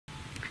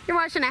You're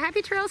watching a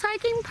Happy Trails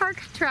Hiking Park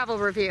Travel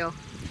Review.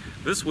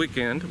 This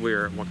weekend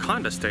we're at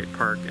Wakonda State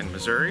Park in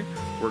Missouri.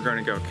 We're going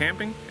to go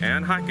camping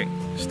and hiking.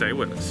 Stay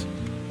with us.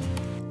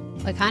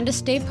 Wakonda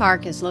State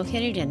Park is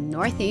located in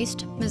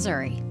northeast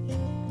Missouri.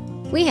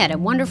 We had a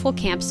wonderful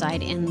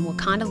campsite in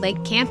Wakonda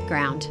Lake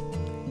Campground.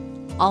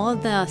 All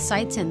of the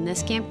sites in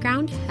this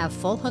campground have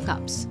full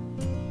hookups.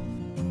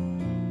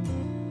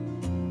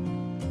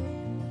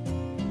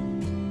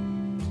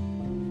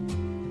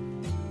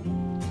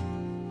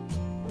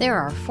 There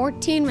are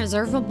 14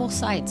 reservable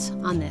sites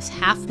on this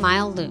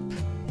half-mile loop.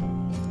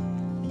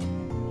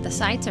 The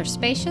sites are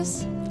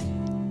spacious.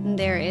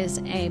 There is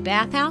a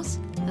bathhouse,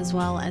 as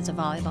well as a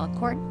volleyball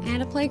court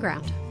and a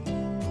playground.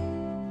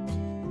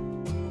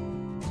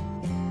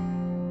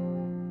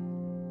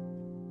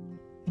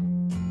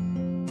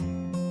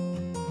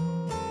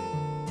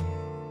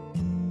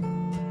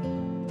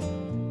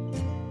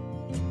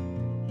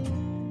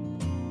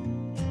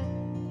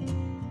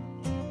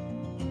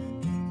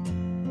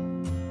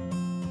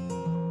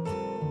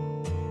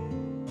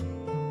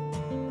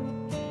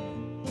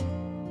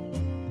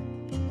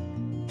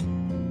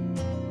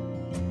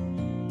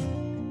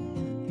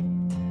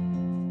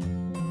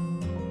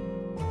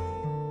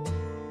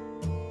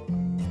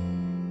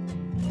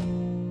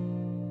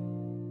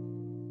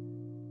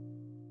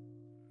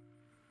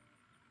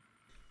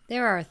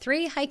 There are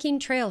 3 hiking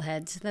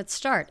trailheads that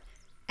start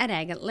at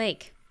Agate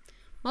Lake.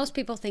 Most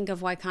people think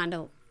of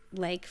Wakonda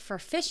Lake for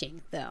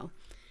fishing, though.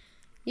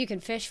 You can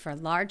fish for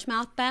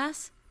largemouth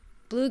bass,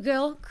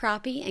 bluegill,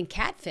 crappie, and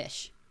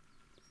catfish.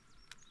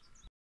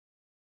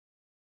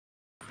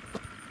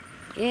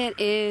 It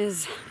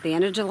is the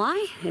end of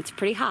July. It's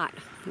pretty hot.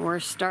 We're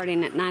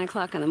starting at 9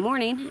 o'clock in the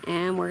morning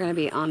and we're going to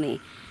be on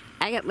the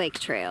Agate Lake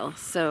Trail.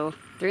 So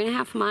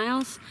 3.5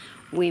 miles.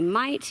 We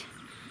might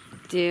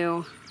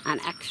do an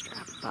extra,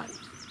 but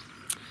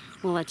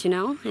we'll let you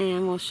know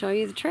and we'll show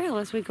you the trail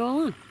as we go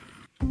along.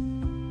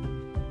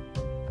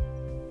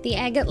 The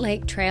Agate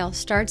Lake Trail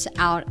starts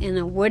out in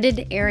a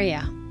wooded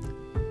area,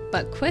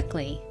 but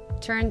quickly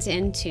turns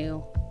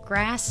into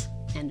grass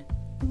and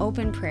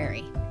open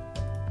prairie.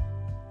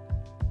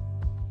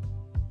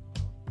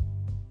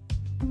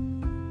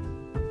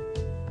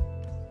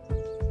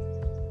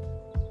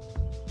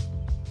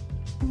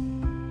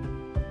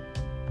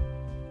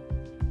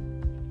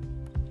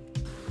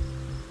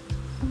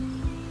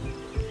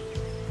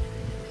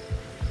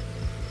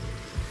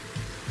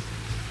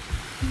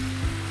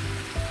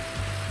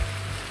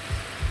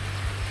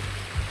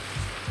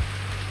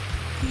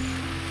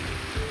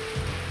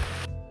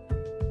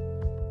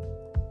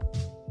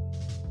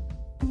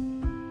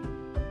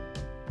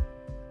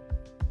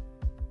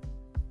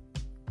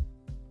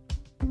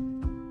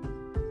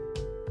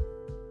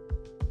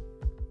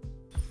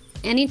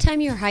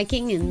 Anytime you're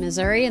hiking in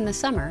Missouri in the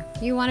summer,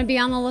 you want to be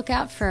on the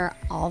lookout for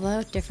all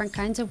the different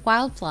kinds of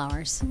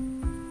wildflowers.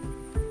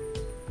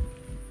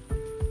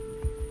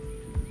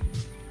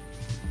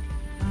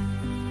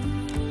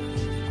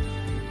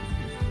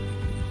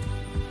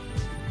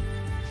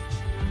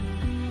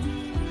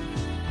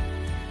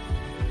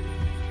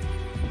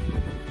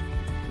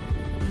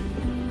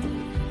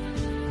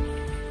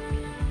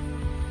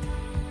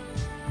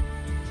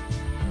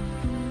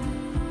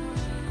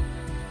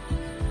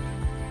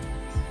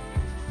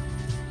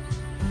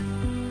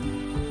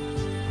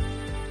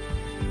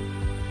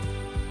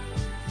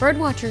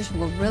 Birdwatchers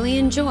will really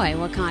enjoy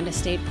Wakonda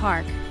State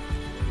Park.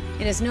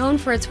 It is known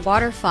for its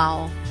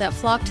waterfowl that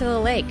flock to the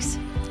lakes,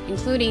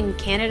 including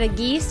Canada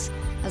geese,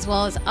 as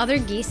well as other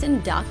geese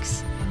and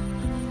ducks.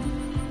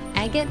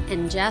 Agate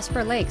and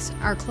Jasper Lakes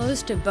are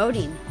closed to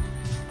boating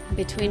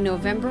between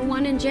November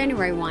 1 and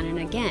January 1, and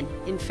again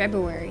in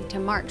February to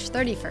March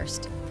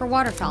 31st for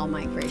waterfowl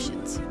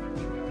migrations.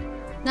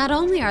 Not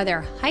only are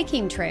there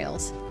hiking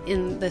trails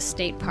in the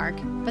state park,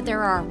 but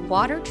there are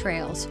water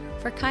trails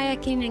for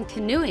kayaking and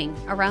canoeing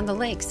around the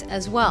lakes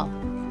as well.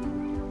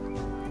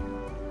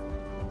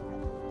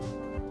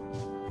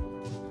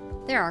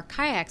 There are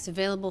kayaks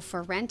available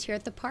for rent here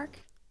at the park,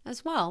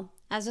 as well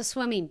as a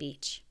swimming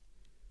beach.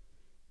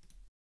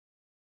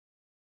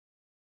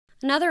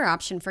 Another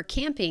option for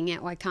camping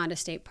at Wakonda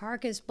State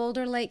Park is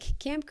Boulder Lake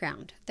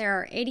Campground. There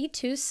are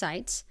 82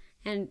 sites,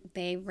 and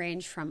they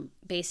range from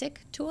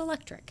basic to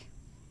electric.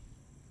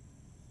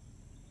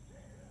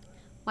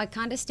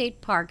 Wakonda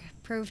State Park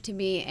proved to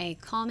be a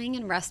calming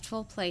and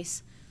restful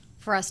place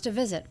for us to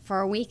visit for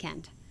a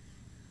weekend.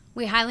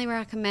 We highly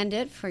recommend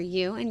it for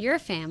you and your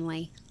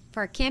family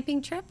for a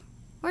camping trip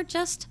or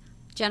just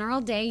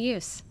general day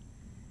use.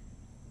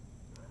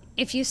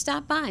 If you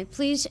stop by,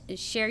 please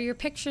share your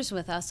pictures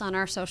with us on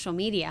our social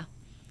media.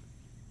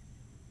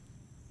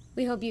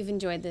 We hope you've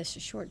enjoyed this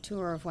short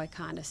tour of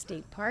Wakonda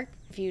State Park.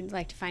 If you'd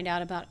like to find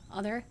out about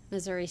other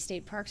Missouri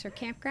state parks or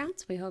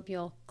campgrounds, we hope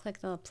you'll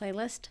click the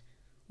playlist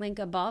link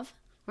above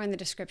or in the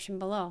description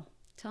below.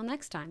 Till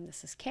next time,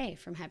 this is Kay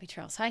from Happy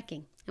Trails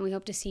Hiking, and we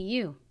hope to see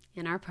you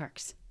in our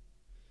parks.